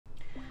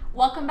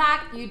Welcome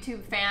back,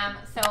 YouTube fam.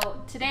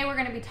 So today we're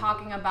gonna be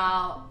talking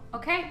about,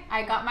 okay,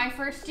 I got my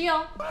first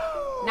deal.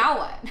 Now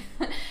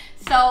what?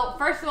 So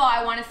first of all,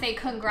 I wanna say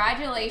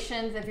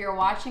congratulations if you're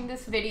watching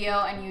this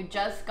video and you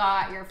just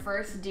got your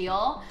first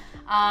deal.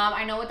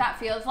 I know what that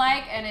feels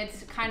like, and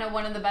it's kind of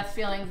one of the best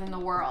feelings in the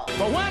world.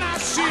 But when I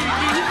see you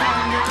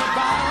hanging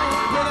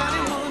about with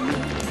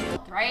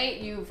anyone,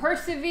 right? You've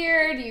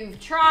persevered, you've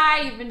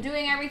tried, you've been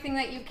doing everything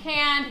that you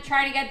can to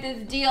try to get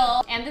this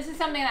deal. And this is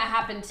something that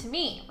happened to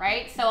me,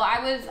 right? So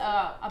I was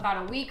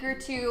about a week or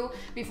two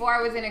before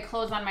I was gonna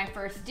close on my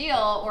first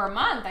deal, or a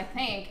month, I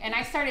think. And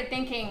I started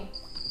thinking,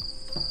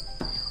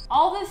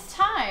 all this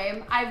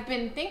time I've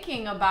been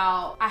thinking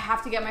about, I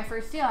have to get my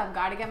first deal, I've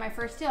gotta get my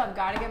first deal, I've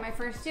gotta get my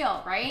first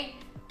deal, right?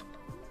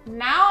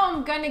 Now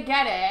I'm gonna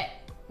get it,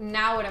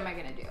 now what am I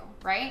gonna do?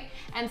 Right?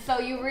 And so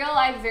you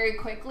realize very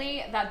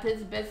quickly that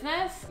this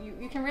business,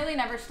 you can really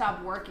never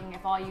stop working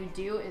if all you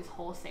do is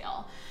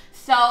wholesale.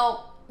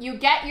 So you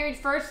get your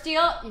first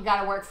deal, you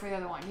gotta work for the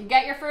other one. You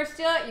get your first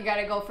deal, you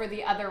gotta go for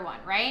the other one,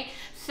 right?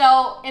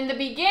 So in the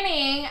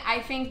beginning,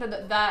 I think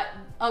that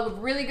a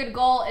really good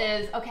goal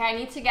is, okay, I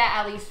need to get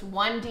at least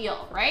one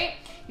deal, right?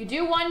 You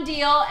do one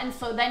deal, and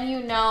so then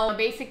you know,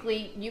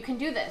 basically, you can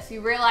do this. You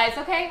realize,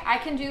 okay, I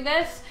can do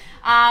this.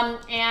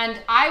 And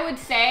I would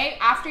say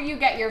after you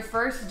get your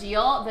first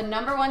deal, the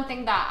number one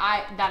thing that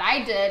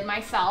I did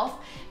myself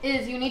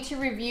is you need to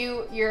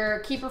review your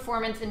key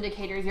performance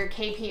indicators, your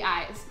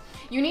KPIs.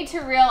 You need to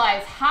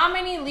realize how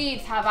many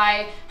leads have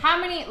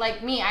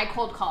like me, I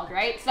cold called,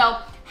 right? So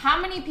how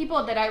many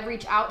people did I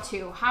reach out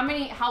to?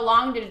 How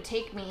long did it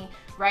take me,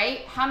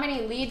 right? How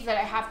many leads did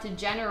I have to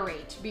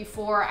generate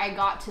before I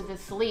got to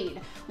this lead?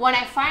 When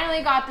I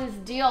finally got this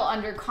deal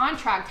under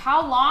contract,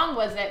 how long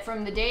was it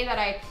from the day that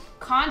I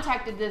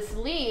contacted this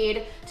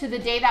lead to the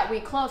day that we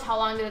closed? How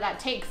long did that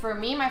take? For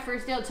me, my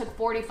first deal took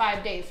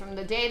 45 days. From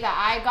the day that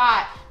I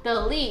got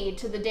the lead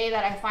to the day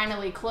that I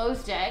finally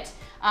closed it,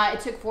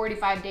 it took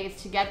 45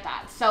 days to get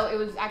that. So it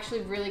was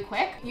actually really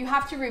quick. You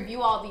have to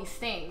review all these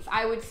things.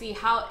 I would see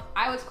how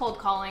I was cold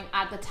calling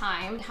at the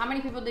time. How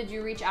many people did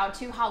you reach out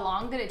to? How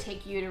long did it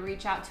take you to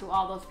reach out to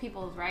all those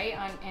people, right?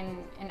 In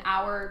an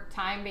hour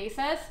time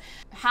basis.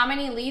 How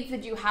many leads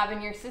did you have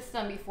in your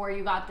system before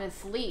you got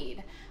this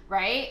lead?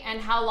 Right? And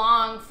how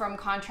long from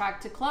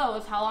contract to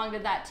close, how long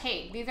did that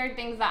take? These are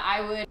things that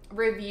I would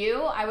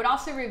review. I would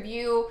also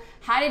review,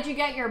 how did you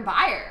get your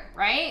buyer,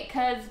 right?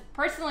 Because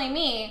personally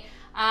me,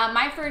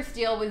 my first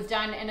deal was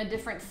done in a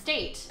different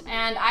state,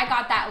 and I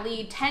got that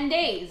lead 10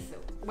 days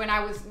when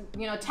I was,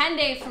 10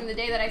 days from the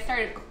day that I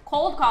started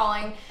cold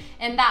calling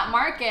in that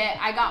market.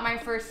 I got my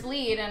first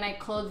lead and I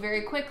closed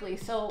very quickly.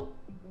 So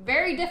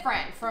very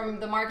different from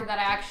the market that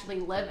I actually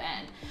live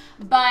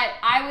in. But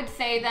I would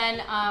say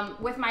then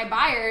with my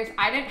buyers,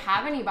 I didn't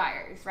have any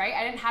buyers, right?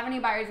 I didn't have any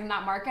buyers in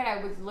that market.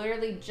 I was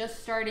literally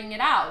just starting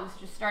it out. I was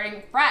just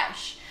starting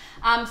fresh.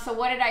 So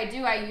what did I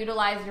do? I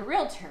utilized a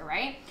realtor,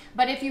 right?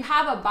 But if you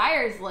have a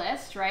buyer's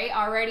list, right,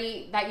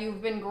 already that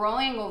you've been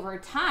growing over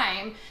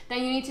time,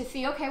 then you need to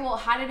see, okay, well,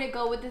 how did it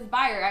go with this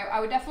buyer? I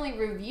would definitely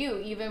review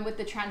even with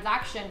the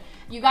transaction.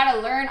 You got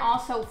to learn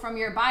also from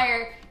your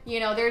buyer.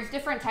 There's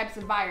different types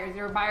of buyers.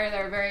 There are buyers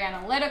that are very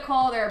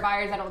analytical. There are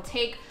buyers that will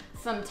take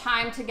some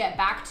time to get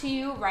back to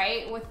you,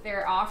 right, with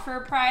their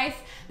offer price.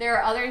 There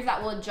are others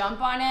that will jump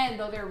on it, and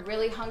though they're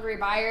really hungry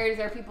buyers.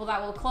 There are people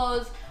that will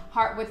close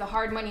with a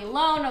hard money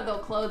loan, or they'll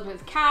close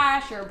with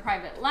cash or a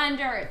private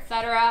lender,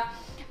 etc.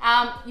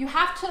 You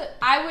have to,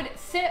 I would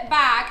sit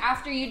back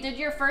after you did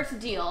your first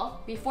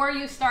deal, before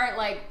you start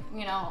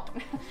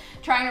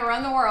trying to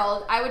run the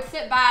world. I would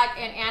sit back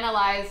and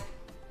analyze,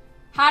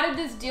 how did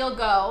this deal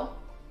go?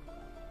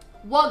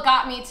 What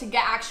got me to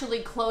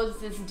actually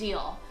close this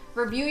deal?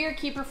 Review your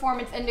key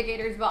performance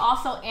indicators, but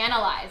also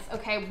analyze,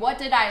 okay, what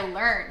did I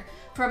learn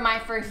from my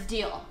first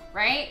deal,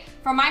 right?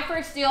 From my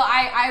first deal,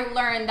 I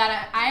learned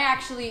that I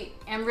actually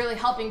am really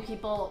helping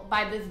people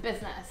by this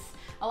business.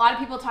 A lot of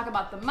people talk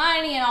about the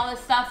money and all this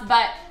stuff,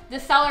 but the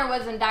seller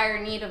was in dire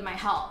need of my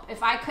help.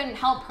 If I couldn't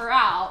help her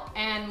out,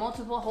 and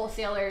multiple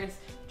wholesalers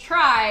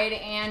tried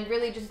and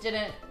really just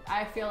didn't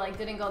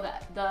go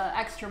the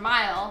extra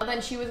mile,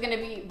 then she was gonna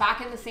be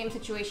back in the same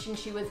situation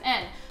she was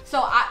in.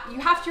 So you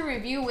have to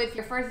review with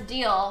your first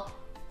deal,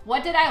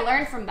 what did I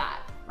learn from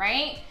that,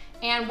 right?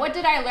 And what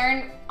did I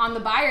learn on the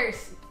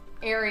buyer's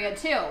area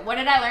too? What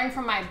did I learn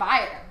from my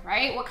buyer,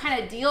 right? What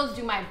kind of deals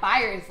do my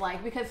buyers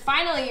like? Because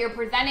finally you're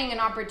presenting an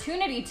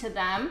opportunity to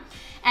them,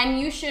 and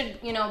you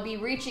should, be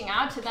reaching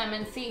out to them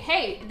and see,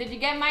 hey, did you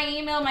get my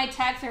email, my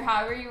text, or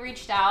however you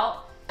reached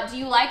out? Do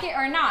you like it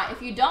or not?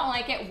 If you don't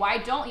like it, why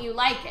don't you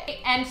like it?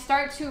 And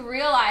start to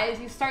realize,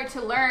 you start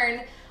to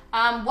learn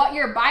what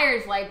your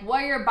buyers like,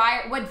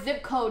 what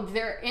zip codes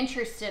they're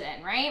interested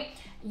in, right?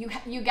 You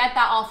get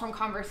that all from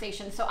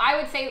conversation. So I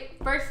would say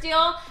first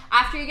deal,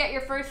 after you get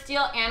your first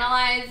deal,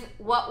 analyze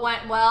what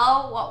went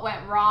well, what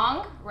went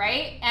wrong,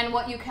 right? And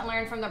what you can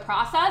learn from the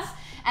process.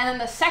 And then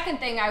the second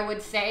thing I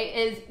would say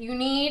is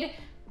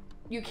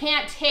you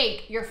can't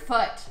take your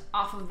foot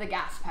off of the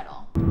gas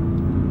pedal.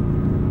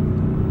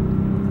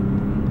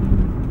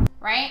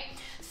 right?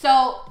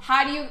 So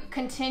how do you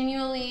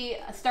continually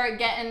start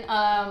getting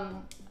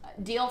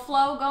deal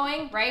flow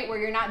going, right? Where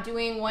you're not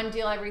doing one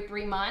deal every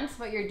 3 months,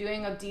 but you're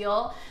doing a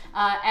deal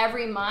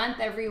every month,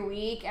 every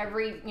week,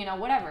 every,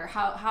 whatever,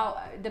 how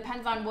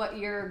depends on what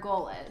your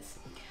goal is.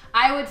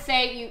 I would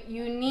say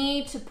you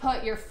need to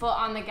put your foot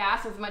on the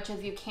gas as much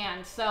as you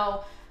can.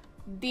 So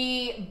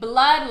the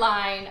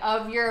bloodline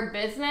of your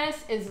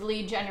business is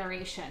lead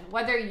generation.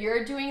 Whether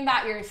you're doing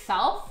that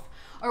yourself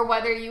or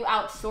whether you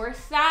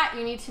outsource that,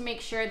 you need to make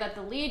sure that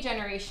the lead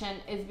generation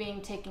is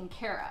being taken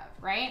care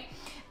of, right?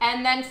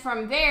 And then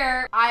from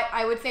there,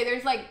 I would say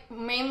there's like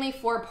mainly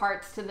 4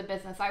 parts to the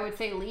business. I would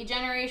say lead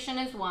generation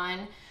is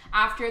one.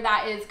 After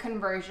that is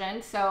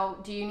conversion. So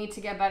do you need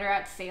to get better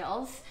at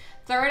sales?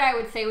 Third, I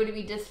would say would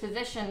be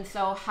disposition.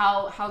 So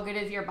how good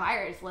is your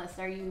buyers list?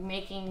 Are you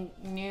making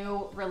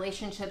new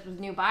relationships with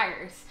new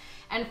buyers?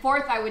 And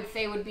fourth, I would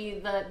say would be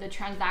the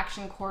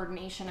transaction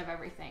coordination of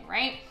everything,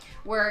 right?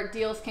 Where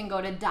deals can go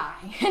to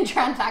die in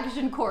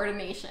transaction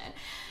coordination.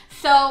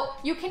 So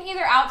you can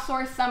either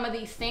outsource some of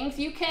these things.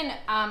 You can,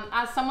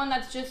 as someone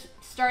that's just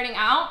starting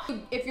out,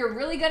 if you're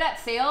really good at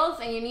sales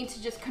and you need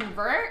to just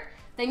convert,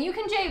 then you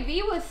can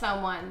JV with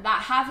someone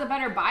that has a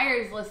better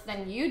buyers list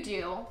than you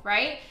do,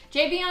 right?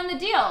 JV on the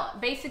deal.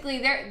 Basically,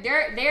 they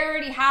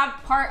already have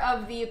part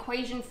of the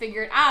equation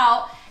figured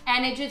out,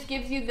 and it just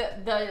gives you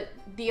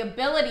the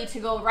ability to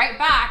go right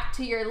back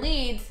to your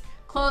leads,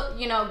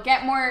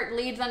 get more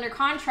leads under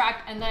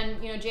contract, and then,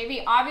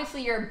 JV,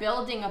 obviously you're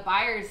building a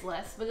buyer's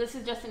list, but this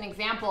is just an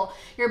example.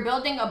 You're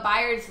building a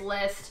buyer's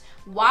list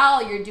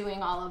while you're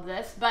doing all of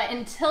this, but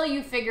until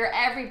you figure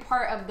every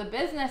part of the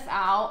business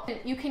out,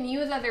 you can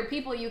use other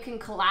people, you can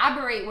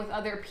collaborate with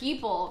other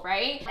people,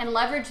 right? And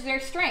leverage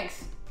their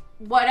strengths.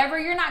 Whatever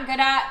you're not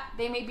good at,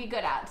 they may be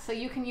good at. So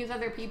you can use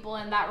other people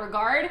in that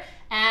regard,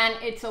 and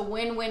it's a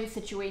win-win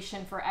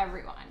situation for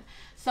everyone.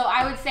 So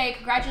I would say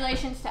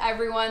congratulations to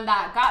everyone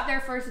that got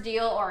their first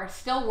deal or are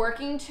still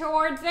working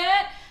towards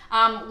it.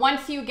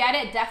 Once you get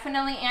it,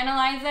 definitely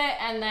analyze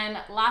it. And then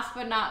last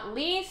but not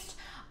least,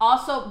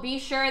 also be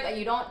sure that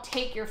you don't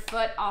take your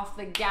foot off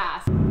the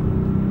gas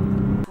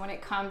when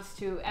it comes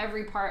to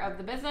every part of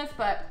the business,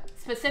 but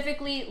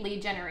specifically lead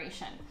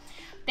generation.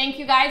 Thank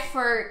you guys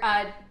for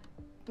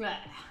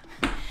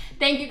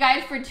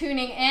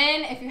tuning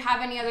in. If you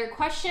have any other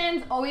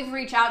questions, always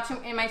reach out to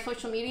me in my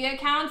social media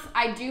accounts.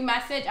 I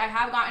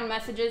have gotten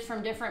messages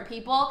from different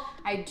people.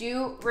 I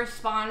do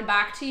respond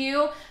back to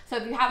you. So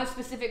if you have a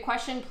specific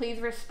question, please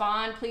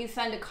respond. Please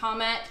send a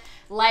comment.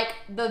 Like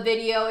the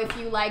video if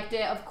you liked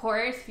it, of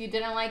course. If you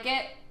didn't like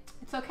it,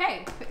 it's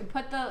okay.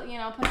 Put the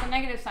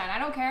negative sign. I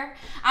don't care.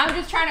 I'm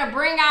just trying to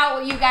bring out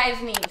what you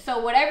guys need. So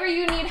whatever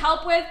you need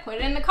help with, put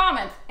it in the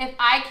comments. If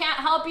I can't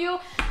help you,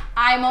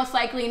 I most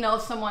likely know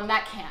someone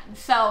that can.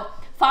 So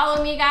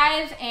follow me,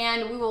 guys,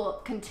 and we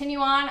will continue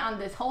on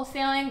this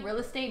wholesaling real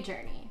estate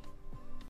journey.